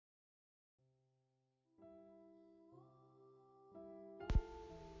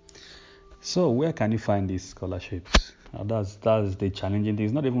So where can you find these scholarships? That's the challenging thing.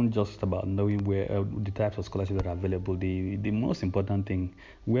 It's not even just about knowing where the types of scholarships that are available. The most important thing,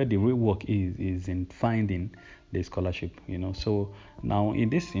 where the real work is in finding the scholarship. So now in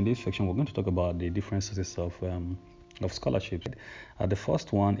this section, we're going to talk about the different sources of scholarships. The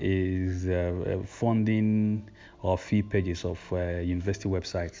first one is funding or fee pages of university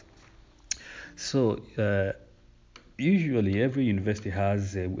websites. So usually every university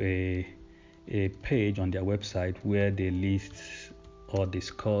has a page on their website where they list or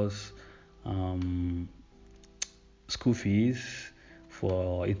discuss um, school fees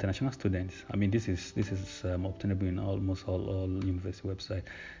for international students. I mean, this is obtainable in almost all university websites.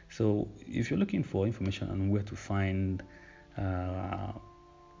 So if you're looking for information on where to find uh,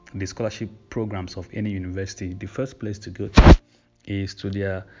 the scholarship programs of any university, the first place to go to is to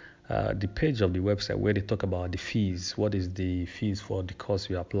their the page of the website where they talk about the fees. What is the fees for the course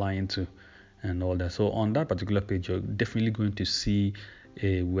you're applying to, and all that. So on that particular page, you're definitely going to see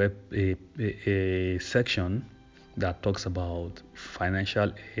a section that talks about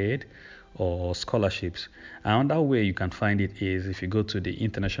financial aid or scholarships. Another way you can find it is if you go to the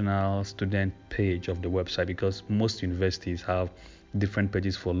international student page of the website, because most universities have different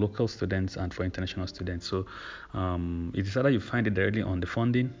pages for local students and for international students. So it is either you find it directly on the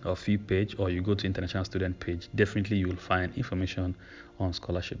funding or fee page, or you go to international student page. Definitely you will find information on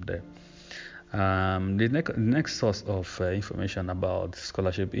scholarship there. The next source of information about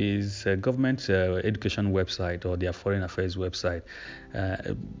scholarship is government education website or their foreign affairs website.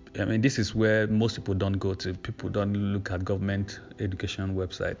 I mean, this is where most people don't go to. People don't look at government education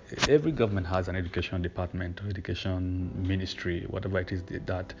website. Every government has an education department or education ministry, whatever it is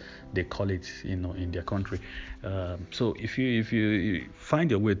that they call it, in their country. So if you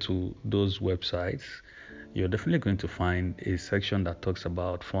find your way to those websites, you're definitely going to find a section that talks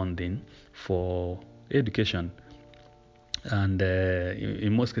about funding for education. And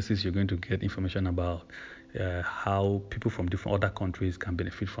in most cases, you're going to get information about how people from different other countries can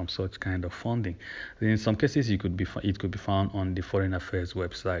benefit from such kind of funding. In some cases, it could be found on the Foreign Affairs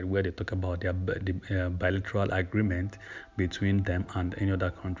website where they talk about the bilateral agreement between them and any other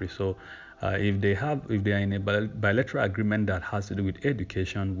country. So if they are in a bilateral agreement that has to do with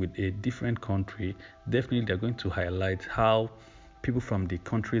education with a different country, definitely they're going to highlight how people from the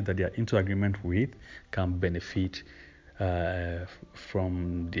countries that they are into agreement with can benefit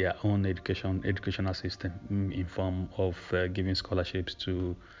from their own educational system in form of giving scholarships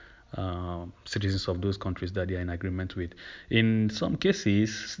to citizens of those countries that they are in agreement with. In some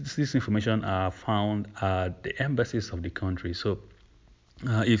cases, this information are found at the embassies of the country. So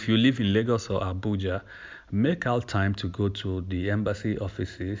if you live in Lagos or Abuja, make out time to go to the embassy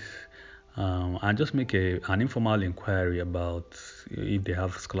offices and just make an informal inquiry about if they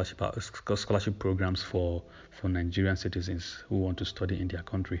have scholarship programs for Nigerian citizens who want to study in their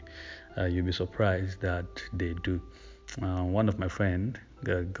country. You'll be surprised that they do. One of my friends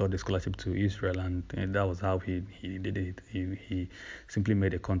got the scholarship to Israel, and that was how he did it. He simply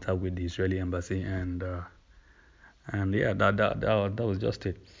made a contact with the Israeli embassy, and yeah, that was just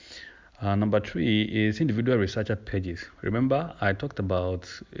it. Number three is individual researcher pages. Remember, I talked about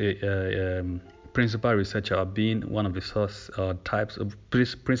principal researcher being one of the source types of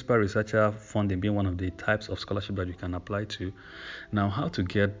principal researcher funding being one of the types of scholarship that you can apply to. Now, how to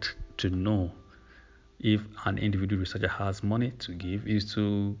get to know if an individual researcher has money to give is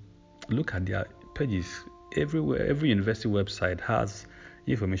to look at their pages. Every university website has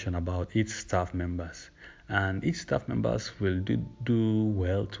information about its staff members, and each staff members will do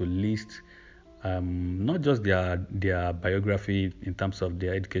well to list not just their biography in terms of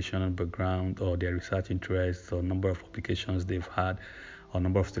their educational background or their research interests or number of publications they've had or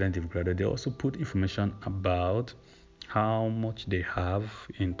number of students they've graduated. They also put information about how much they have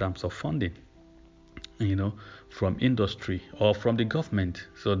in terms of funding, from industry or from the government.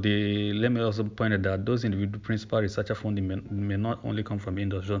 So let me also point out that those individual principal researcher funding may not only come from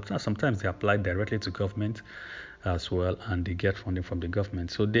industry. Sometimes they apply directly to government as well, and they get funding from the government.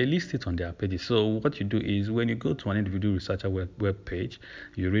 So they list it on their pages. So what you do is when you go to an individual researcher web page,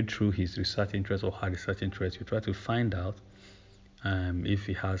 you read through his research interest or her research interest. You try to find out if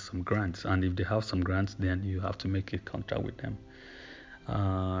he has some grants, and if they have some grants, then you have to make a contract with them.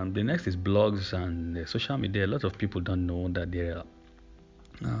 The next is blogs and social media. A lot of people don't know that there are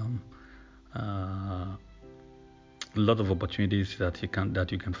um, uh, a lot of opportunities that you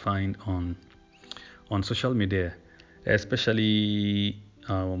can find on social media, especially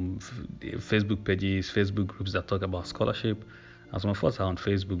Facebook pages, Facebook groups that talk about scholarship, Some of us are on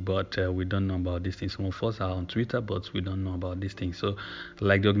Facebook, but we don't know about these things. Some of us are on Twitter, but we don't know about these things. So,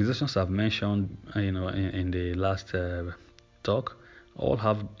 like the organizations I've mentioned, in the last talk, all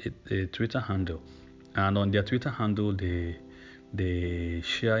have a Twitter handle, and on their Twitter handle, they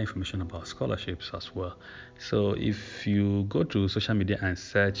share information about scholarships as well. So, if you go to social media and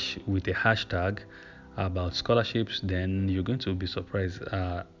search with a hashtag about scholarships, then you're going to be surprised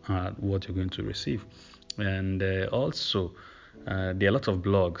at what you're going to receive. And also, there are a lot of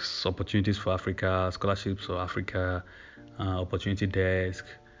blogs, Opportunities for Africa, Scholarships for Africa, Opportunity Desk.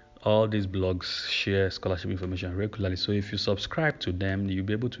 All these blogs share scholarship information regularly. So if you subscribe to them, you'll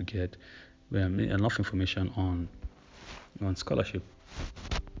be able to get enough information on scholarship.